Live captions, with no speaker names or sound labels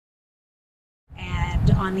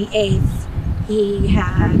And on the 8th, he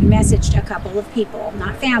had messaged a couple of people,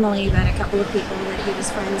 not family, but a couple of people that he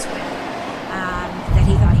was friends with, that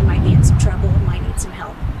he thought he might be in some trouble and might need some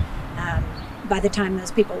help. By the time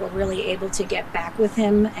those people were really able to get back with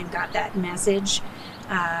him and got that message,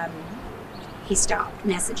 he stopped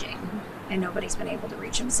messaging, and nobody's been able to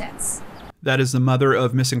reach him since. That is the mother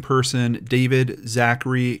of missing person David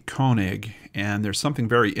Zachary Koenig, and there's something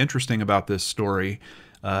very interesting about this story.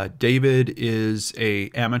 David is an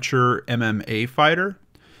amateur MMA fighter,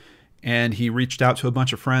 and he reached out to a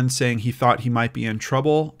bunch of friends saying he thought he might be in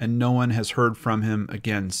trouble, and no one has heard from him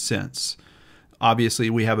again since. Obviously,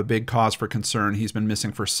 we have a big cause for concern. He's been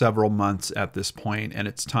missing for several months at this point, and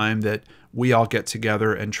it's time that we all get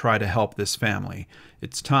together and try to help this family.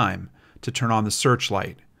 It's time to turn on the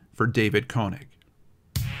searchlight for David Koenig.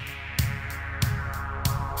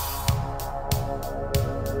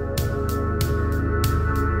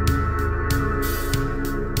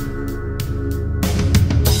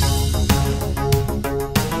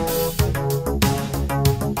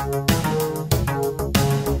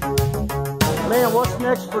 Man, what's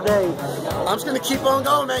next for Dave? I'm just gonna keep on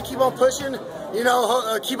going, man. Keep on pushing. You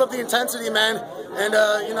know, keep up the intensity, man. And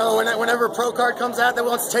you know, whenever a pro card comes out that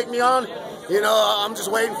wants to take me on, you know, I'm just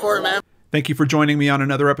waiting for it, man. Thank you for joining me on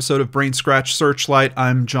another episode of Brainscratch Searchlight.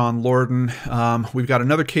 I'm John Lorden. We've got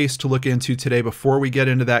another case to look into today. Before we get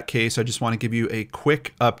into that case, I just want to give you a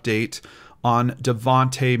quick update on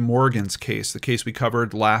Devontae Morgan's case, the case we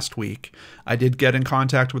covered last week. I did get in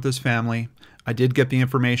contact with his family. I did get the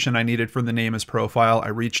information I needed from the NamUs profile. I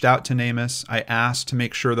reached out to NamUs. I asked to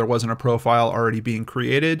make sure there wasn't a profile already being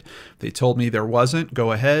created. They told me there wasn't.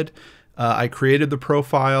 Go ahead. I created the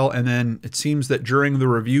profile, and then it seems that during the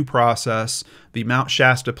review process, the Mount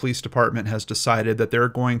Shasta Police Department has decided that they're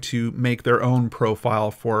going to make their own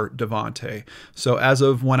profile for Devontae. So as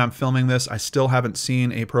of when I'm filming this, I still haven't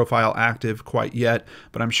seen a profile active quite yet,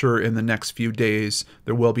 but I'm sure in the next few days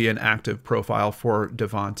there will be an active profile for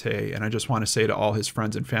Devontae. And I just want to say to all his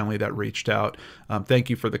friends and family that reached out,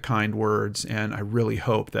 thank you for the kind words, and I really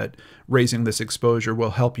hope that raising this exposure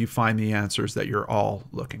will help you find the answers that you're all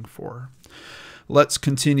looking for. Let's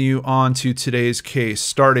continue on to today's case,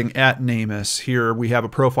 starting at NamUs. Here we have a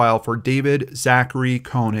profile for David Zachary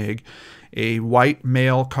Koenig, a white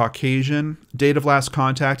male Caucasian. Date of last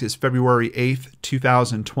contact is February 8th,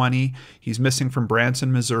 2020. He's missing from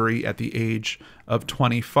Branson, Missouri at the age of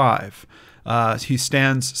 25. He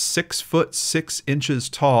stands 6'6"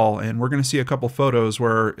 tall, and we're going to see a couple photos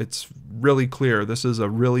where it's really clear this is a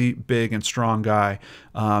really big and strong guy.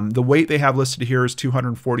 The weight they have listed here is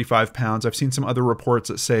 245 pounds. I've seen some other reports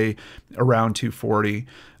that say around 240.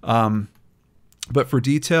 But for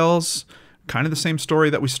details, kind of the same story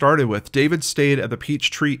that we started with. David stayed at the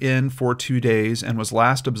Peachtree Inn for 2 days and was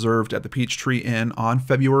last observed at the Peachtree Inn on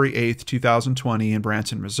February 8th, 2020 in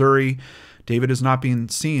Branson, Missouri. David has not been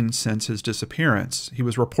seen since his disappearance. He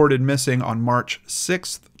was reported missing on March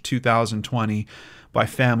 6th, 2020 by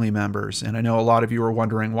family members. And I know a lot of you are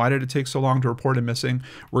wondering, why did it take so long to report him missing?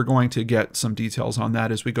 We're going to get some details on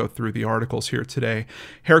that as we go through the articles here today.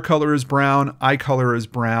 Hair color is brown, eye color is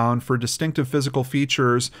brown. For distinctive physical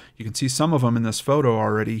features, you can see some of them in this photo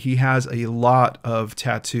already. He has a lot of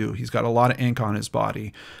tattoo. He's got a lot of ink on his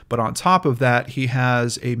body. But on top of that, he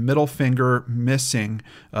has a middle finger missing.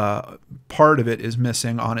 Part of it is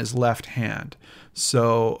missing on his left hand.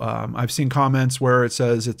 So I've seen comments where it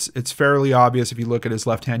says it's fairly obvious. If you look at his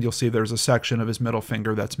left hand, you'll see there's a section of his middle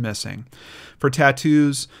finger that's missing. For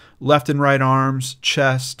tattoos, left and right arms,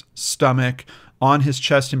 chest, stomach. On his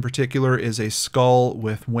chest in particular is a skull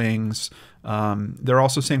with wings. They're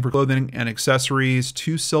also saying for clothing and accessories,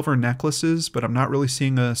 2 silver necklaces, but I'm not really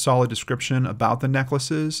seeing a solid description about the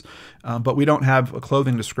necklaces. But we don't have a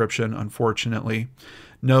clothing description, unfortunately.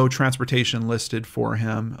 No transportation listed for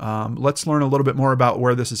him. Let's learn a little bit more about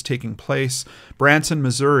where this is taking place. Branson,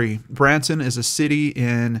 Missouri. Branson is a city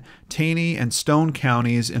in Taney and Stone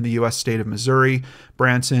counties in the U.S. state of Missouri.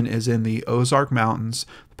 Branson is in the Ozark Mountains.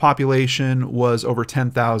 The population was over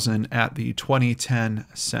 10,000 at the 2010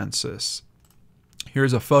 census.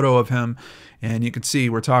 Here's a photo of him, and you can see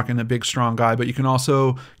we're talking a big, strong guy, but you can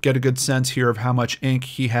also get a good sense here of how much ink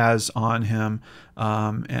he has on him.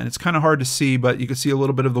 And it's kind of hard to see, but you can see a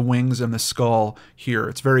little bit of the wings and the skull here.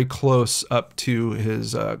 It's very close up to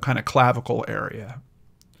his kind of clavicle area.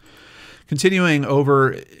 Continuing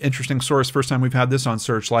over, interesting source, first time we've had this on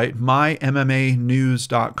Searchlight,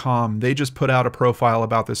 MyMMAnews.com. They just put out a profile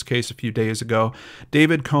about this case a few days ago.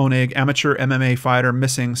 David Koenig, amateur MMA fighter,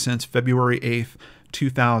 missing since February 8th,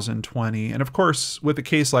 2020. And of course, with a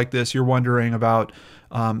case like this, you're wondering about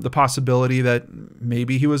the possibility that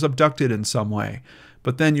maybe he was abducted in some way.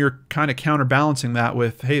 But then you're kind of counterbalancing that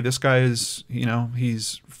with, hey, this guy is,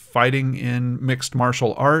 he's fighting in mixed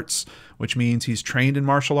martial arts, which means he's trained in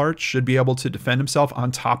martial arts, should be able to defend himself.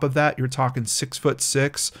 On top of that, you're talking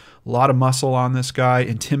 6'6", a lot of muscle on this guy,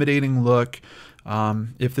 intimidating look.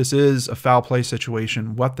 If this is a foul play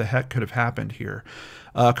situation, what the heck could have happened here?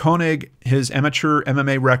 Koenig, his amateur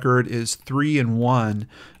MMA record is 3-1.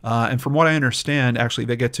 And from what I understand, actually,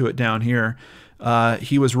 they get to it down here.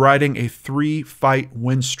 He was riding a 3-fight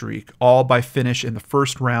win streak, all by finish in the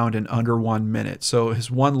first round in under 1 minute. So his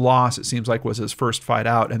one loss, it seems like, was his first fight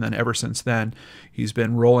out, and then ever since then, he's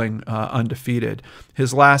been rolling undefeated.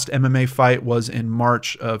 His last MMA fight was in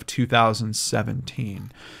March of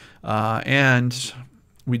 2017. And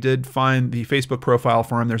we did find the Facebook profile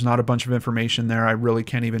for him. There's not a bunch of information there. I really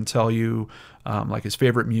can't even tell you like his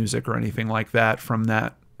favorite music or anything like that from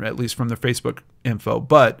that, at least from the Facebook info.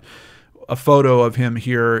 But a photo of him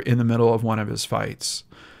here in the middle of one of his fights.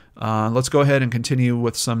 Let's go ahead and continue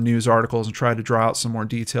with some news articles and try to draw out some more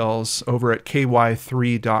details over at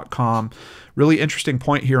ky3.com. Really interesting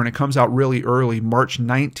point here, and it comes out really early, March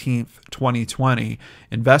 19th, 2020.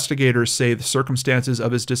 Investigators say the circumstances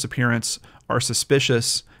of his disappearance are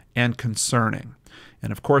suspicious and concerning.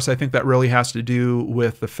 And of course, I think that really has to do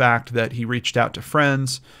with the fact that he reached out to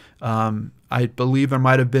friends. I believe there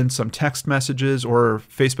might have been some text messages or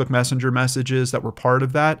Facebook Messenger messages that were part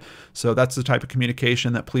of that. So that's the type of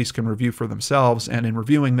communication that police can review for themselves. And in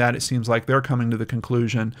reviewing that, it seems like they're coming to the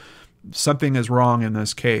conclusion something is wrong in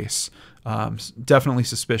this case. Definitely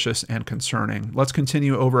suspicious and concerning. Let's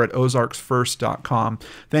continue over at ozarksfirst.com.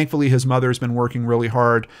 Thankfully, his mother has been working really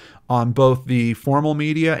hard on both the formal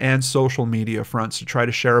media and social media fronts to try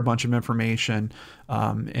to share a bunch of information.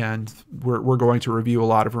 And we're going to review a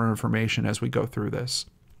lot of her information as we go through this.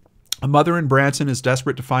 A mother in Branson is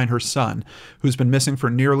desperate to find her son, who's been missing for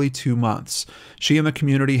nearly 2 months. She and the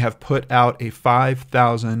community have put out a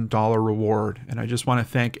 $5,000 reward, and I just want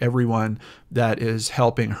to thank everyone that is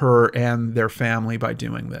helping her and their family by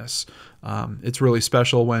doing this. It's really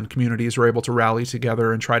special when communities are able to rally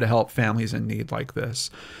together and try to help families in need like this.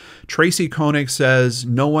 Tracy Koenig says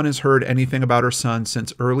no one has heard anything about her son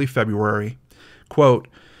since early February. Quote,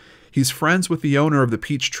 "He's friends with the owner of the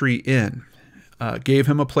Peachtree Inn. Gave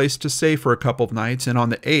him a place to stay for a couple of nights, and on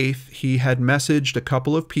the 8th, he had messaged a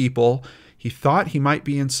couple of people. He thought he might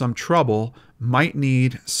be in some trouble, might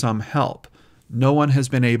need some help. No one has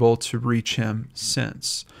been able to reach him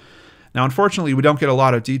since." Now, unfortunately, we don't get a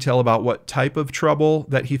lot of detail about what type of trouble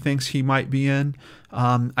that he thinks he might be in.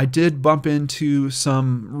 I did bump into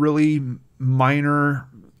some really minor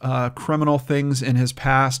criminal things in his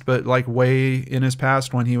past, but like way in his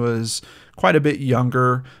past when he was quite a bit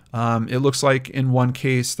younger. It looks like in one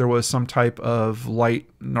case there was some type of light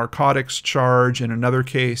narcotics charge. In another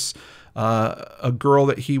case, a girl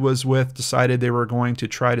that he was with decided they were going to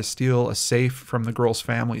try to steal a safe from the girl's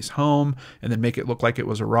family's home and then make it look like it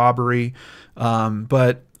was a robbery.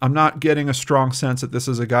 But I'm not getting a strong sense that this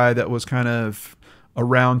is a guy that was kind of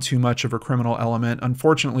around too much of a criminal element.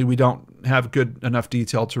 Unfortunately, we don't have good enough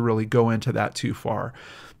detail to really go into that too far.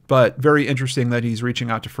 But very interesting that he's reaching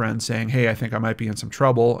out to friends saying, hey, I think I might be in some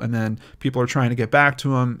trouble. And then people are trying to get back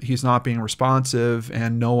to him. He's not being responsive,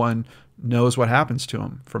 and no one knows what happens to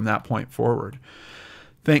him from that point forward.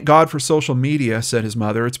 "Thank God for social media," said his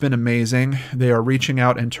mother. "It's been amazing. They are reaching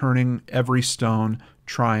out and turning every stone,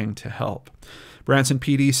 trying to help." Branson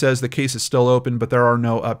PD says the case is still open, but there are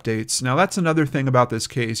no updates. Now, that's another thing about this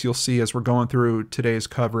case. You'll see as we're going through today's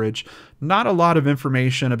coverage, not a lot of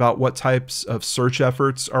information about what types of search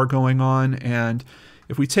efforts are going on. And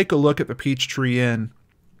if we take a look at the Peachtree Inn,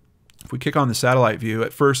 if we kick on the satellite view,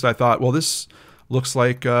 at first I thought, well, this looks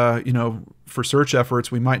like, for search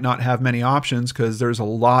efforts, we might not have many options because there's a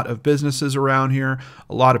lot of businesses around here,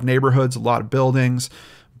 a lot of neighborhoods, a lot of buildings.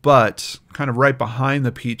 But kind of right behind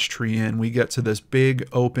the Peachtree Inn, we get to this big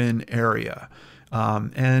open area.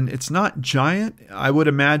 And it's not giant. I would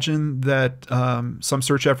imagine that some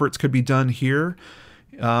search efforts could be done here.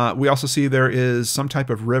 We also see there is some type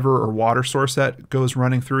of river or water source that goes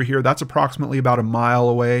running through here. That's approximately about a mile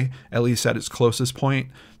away, at least at its closest point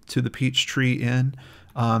to the Peachtree Inn.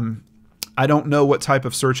 I don't know what type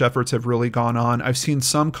of search efforts have really gone on. I've seen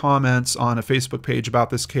some comments on a Facebook page about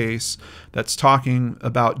this case that's talking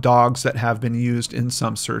about dogs that have been used in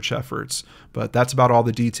some search efforts, but that's about all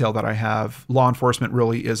the detail that I have. Law enforcement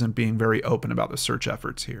really isn't being very open about the search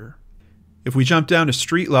efforts here. If we jump down to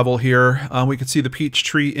street level here, we can see the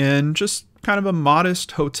Peachtree Inn, just kind of a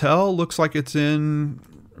modest hotel. Looks like it's in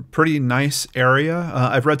a pretty nice area.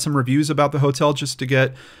 I've read some reviews about the hotel just to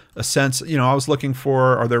get a sense, I was looking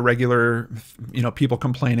for, are there regular, people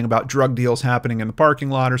complaining about drug deals happening in the parking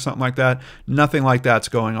lot or something like that? Nothing like that's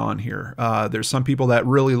going on here. There's some people that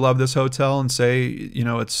really love this hotel and say,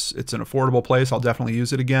 it's an affordable place. I'll definitely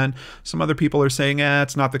use it again. Some other people are saying,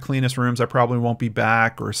 it's not the cleanest rooms. I probably won't be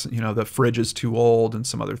back, or, the fridge is too old, and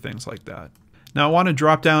some other things like that. Now I want to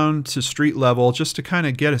drop down to street level just to kind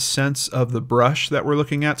of get a sense of the brush that we're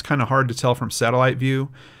looking at. It's kind of hard to tell from satellite view.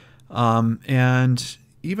 And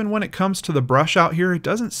even when it comes to the brush out here, it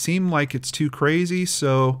doesn't seem like it's too crazy.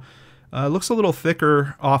 So it looks a little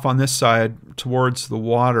thicker off on this side towards the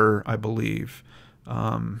water, I believe.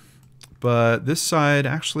 But this side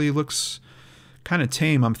actually looks kind of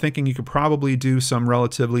tame. I'm thinking you could probably do some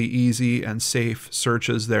relatively easy and safe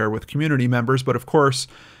searches there with community members. But of course,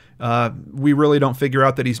 we really don't figure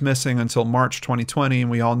out that he's missing until March 2020,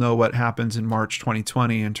 and we all know what happens in March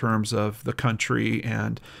 2020 in terms of the country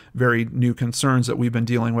and very new concerns that we've been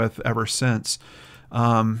dealing with ever since.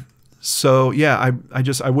 So yeah,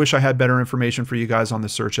 I wish I had better information for you guys on the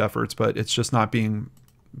search efforts, but it's just not being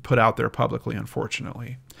put out there publicly,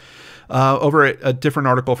 unfortunately. Over at a different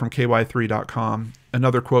article from ky3.com,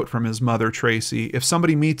 another quote from his mother, Tracy: "If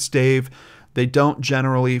somebody meets Dave, they don't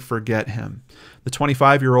generally forget him. The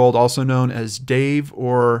 25-year-old, also known as Dave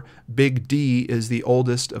or Big D, is the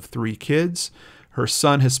oldest of 3 kids. Her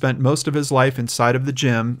son has spent most of his life inside of the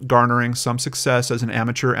gym, garnering some success as an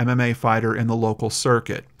amateur MMA fighter in the local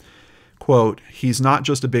circuit. Quote, he's not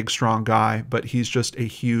just a big, strong guy, but he's just a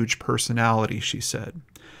huge personality," she said.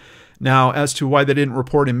 Now, as to why they didn't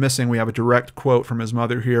report him missing, we have a direct quote from his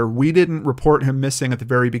mother here. "We didn't report him missing at the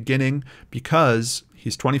very beginning because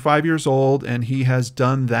he's 25 years old and he has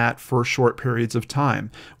done that for short periods of time.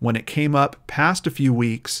 When it came up past a few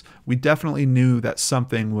weeks, we definitely knew that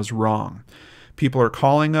something was wrong. People are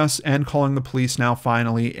calling us and calling the police now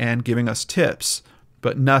finally and giving us tips,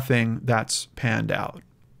 but nothing that's panned out."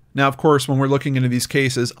 Now, of course, when we're looking into these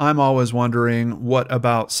cases, I'm always wondering, what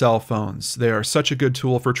about cell phones? They are such a good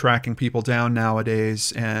tool for tracking people down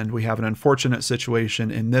nowadays, and we have an unfortunate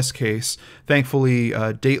situation in this case. Thankfully,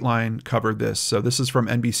 Dateline covered this. So this is from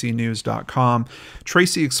NBCnews.com.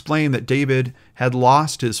 Tracy explained that David had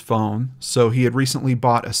lost his phone, so he had recently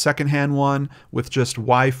bought a secondhand one with just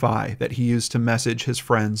Wi-Fi that he used to message his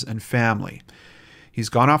friends and family. "He's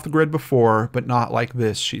gone off the grid before, but not like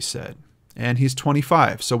this," she said. And he's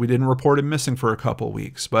 25, so we didn't report him missing for a couple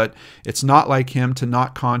weeks. But it's not like him to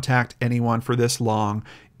not contact anyone for this long.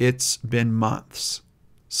 It's been months.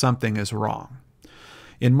 Something is wrong.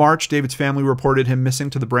 In March, David's family reported him missing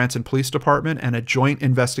to the Branson Police Department, and a joint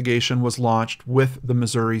investigation was launched with the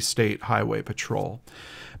Missouri State Highway Patrol.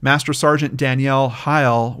 Master Sergeant Danielle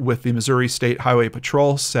Heil with the Missouri State Highway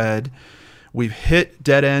Patrol said, "We've hit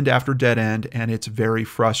dead end after dead end, and it's very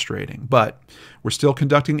frustrating. But we're still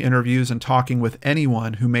conducting interviews and talking with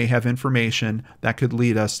anyone who may have information that could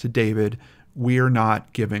lead us to David. We're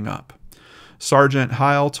not giving up." Sergeant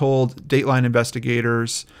Heil told Dateline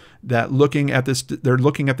investigators that they're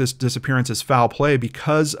looking at this disappearance as foul play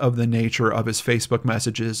because of the nature of his Facebook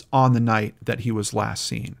messages on the night that he was last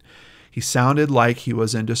seen. "He sounded like he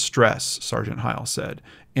was in distress," Sergeant Heil said,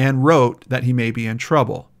 "and wrote that he may be in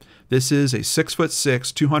trouble. This is a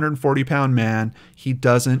 6'6", 240-pound man. He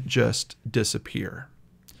doesn't just disappear."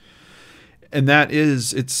 And that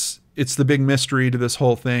is, it's the big mystery to this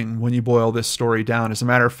whole thing when you boil this story down. As a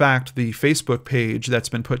matter of fact, the Facebook page that's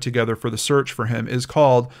been put together for the search for him is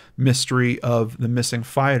called Mystery of the Missing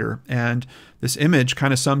Fighter. And this image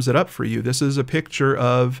kind of sums it up for you. This is a picture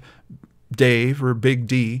of Dave, or Big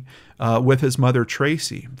D, with his mother,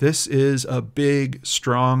 Tracy. This is a big,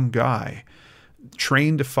 strong guy,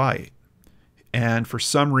 trained to fight, and for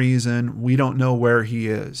some reason we don't know where he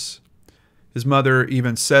is. His mother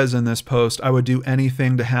even says in this post, "I would do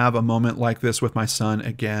anything to have a moment like this with my son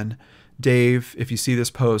again. Dave, if you see this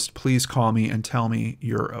post, please call me and tell me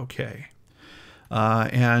you're okay."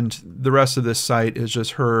 And the rest of this site is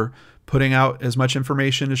just her putting out as much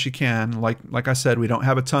information as she can. Like I said, we don't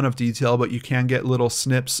have a ton of detail, but you can get little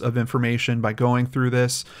snips of information by going through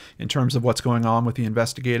this in terms of what's going on with the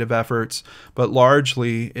investigative efforts. But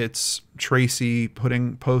largely, it's Tracy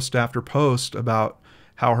putting post after post about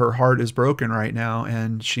how her heart is broken right now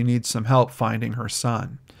and she needs some help finding her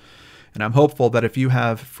son. And I'm hopeful that if you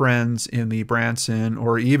have friends in the Branson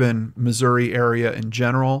or even Missouri area in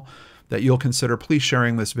general, that you'll consider please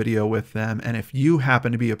sharing this video with them. And if you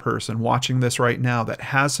happen to be a person watching this right now that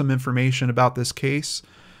has some information about this case,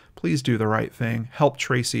 please do the right thing. Help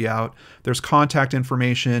Tracy out. There's contact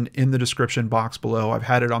information in the description box below. I've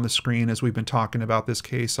had it on the screen as we've been talking about this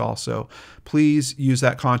case also. Please use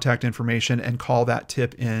that contact information and call that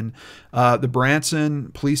tip in. The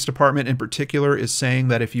Branson Police Department in particular is saying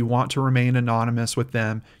that if you want to remain anonymous with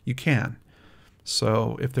them, you can.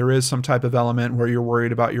 So if there is some type of element where you're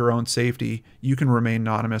worried about your own safety, you can remain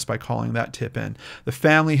anonymous by calling that tip in. The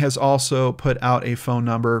family has also put out a phone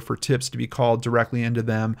number for tips to be called directly into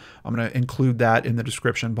them. I'm going to include that in the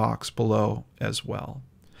description box below as well.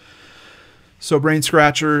 So brain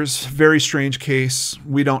scratchers, very strange case.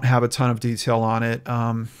 We don't have a ton of detail on it.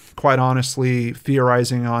 Quite honestly,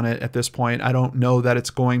 theorizing on it at this point, I don't know that it's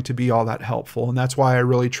going to be all that helpful. And that's why I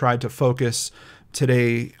really tried to focus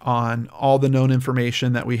today on all the known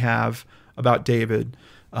information that we have about David,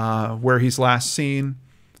 where he's last seen,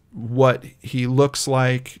 what he looks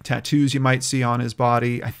like, tattoos you might see on his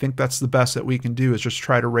body. I think that's the best that we can do, is just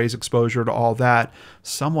try to raise exposure to all that.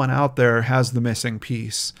 Someone out there has the missing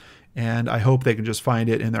piece, and I hope they can just find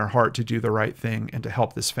it in their heart to do the right thing and to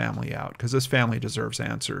help this family out, because this family deserves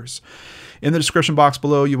answers. In the description box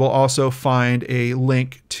below, you will also find a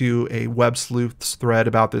link to a Web Sleuths thread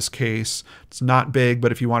about this case. It's not big,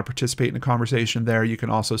 but if you want to participate in a conversation there, you can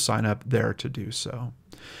also sign up there to do so.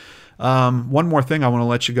 One more thing I want to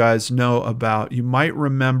let you guys know about. You might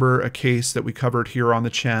remember a case that we covered here on the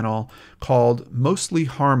channel called Mostly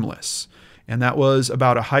Harmless, and that was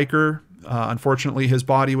about a hiker. Unfortunately, his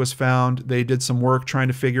body was found. They did some work trying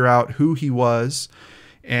to figure out who he was,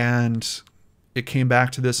 and it came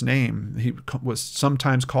back to this name. He was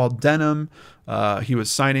sometimes called Denim. He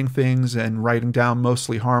was signing things and writing down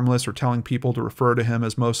Mostly Harmless, or telling people to refer to him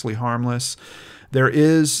as Mostly Harmless. There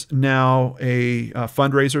is now a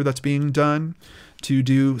fundraiser that's being done to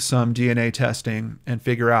do some DNA testing and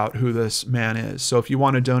figure out who this man is. So if you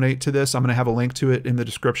want to donate to this, I'm going to have a link to it in the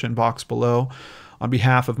description box below. On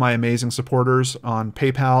behalf of my amazing supporters on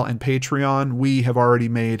PayPal and Patreon, we have already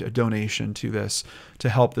made a donation to this to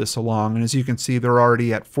help this along. And as you can see, they're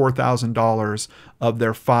already at $4,000 of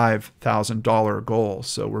their $5,000 goal.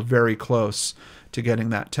 So we're very close to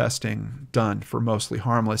getting that testing done for Mostly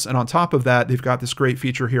Harmless. And on top of that, they've got this great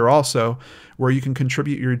feature here also where you can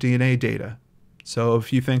contribute your DNA data. So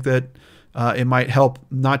if you think that it might help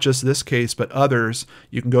not just this case, but others,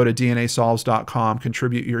 you can go to DNAsolves.com,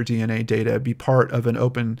 contribute your DNA data, be part of an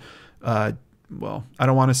open, well, I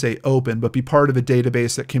don't want to say open, but be part of a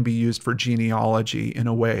database that can be used for genealogy in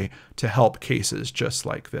a way to help cases just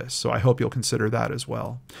like this. So I hope you'll consider that as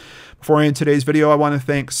well. Before I end today's video, I want to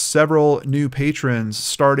thank several new patrons,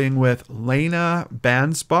 starting with Lena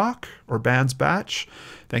Bansbach, or Bansbach.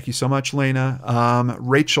 Thank you so much, Lena.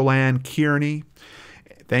 Rachel Ann Kearney.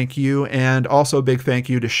 Thank you. And also a big thank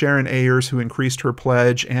you to Sharon Ayers, who increased her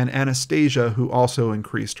pledge, and Anastasia, who also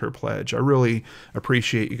increased her pledge. I really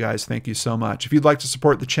appreciate you guys. Thank you so much. If you'd like to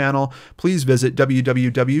support the channel, please visit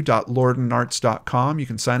www.lordandarts.com. You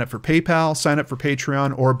can sign up for PayPal, sign up for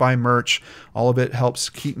Patreon, or buy merch. All of it helps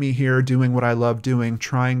keep me here doing what I love doing,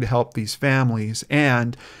 trying to help these families,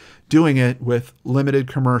 and doing it with limited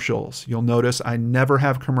commercials. You'll notice I never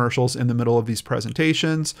have commercials in the middle of these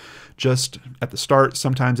presentations, just at the start,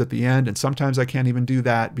 sometimes at the end, and sometimes I can't even do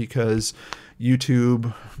that because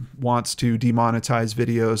YouTube wants to demonetize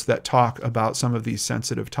videos that talk about some of these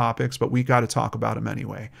sensitive topics, but we got to talk about them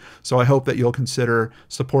anyway. So I hope that you'll consider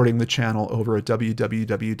supporting the channel over at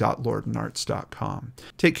www.lordandarts.com.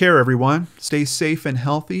 Take care, everyone. Stay safe and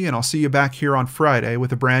healthy, and I'll see you back here on Friday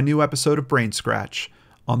with a brand new episode of Brainscratch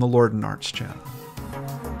on the Lord and Arts channel.